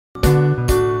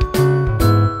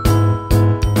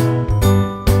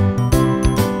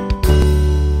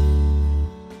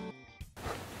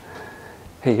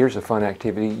Hey, here's a fun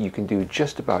activity you can do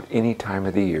just about any time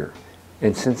of the year.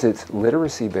 And since it's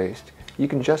literacy based, you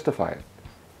can justify it.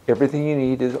 Everything you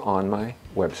need is on my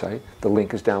website. The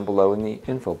link is down below in the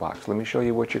info box. Let me show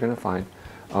you what you're going to find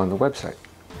on the website.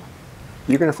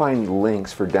 You're going to find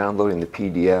links for downloading the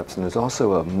PDFs, and there's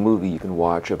also a movie you can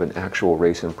watch of an actual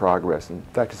race in progress. In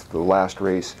fact, it's the last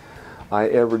race I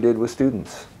ever did with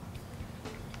students.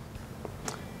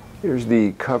 Here's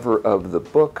the cover of the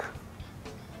book.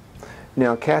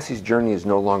 Now, Cassie's Journey is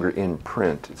no longer in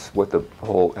print. It's what the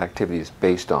whole activity is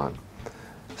based on.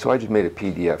 So I just made a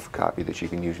PDF copy that you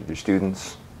can use with your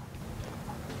students.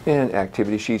 And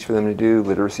activity sheets for them to do,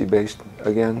 literacy-based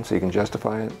again, so you can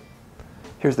justify it.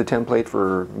 Here's the template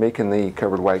for making the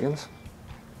covered wagons.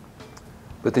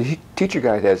 But the teacher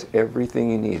guide has everything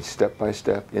you need,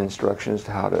 step-by-step instructions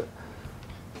to how to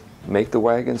make the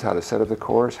wagons, how to set up the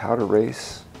course, how to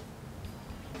race.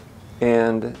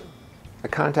 And I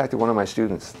contacted one of my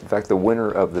students, in fact the winner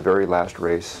of the very last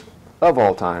race of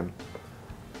all time,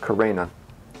 Karina,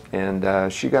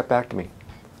 and she got back to me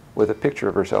with a picture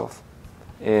of herself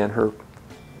and her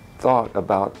thought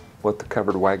about what the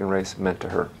covered wagon race meant to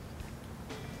her.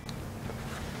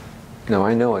 Now,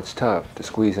 I know it's tough to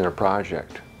squeeze in a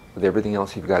project with everything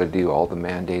else you've got to do, all the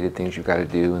mandated things you've got to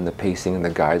do, and the pacing and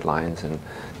the guidelines, and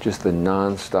just the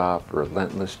non-stop,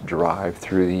 relentless drive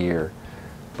through the year.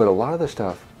 But a lot of the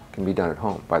stuff can be done at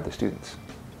home by the students.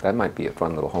 That might be a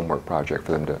fun little homework project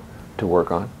for them to work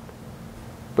on.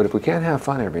 But if we can't have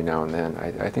fun every now and then,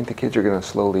 I think the kids are going to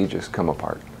slowly just come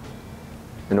apart.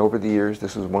 And over the years,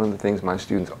 this was one of the things my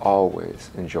students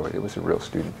always enjoyed. It was a real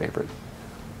student favorite.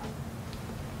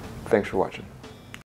 Thanks for watching.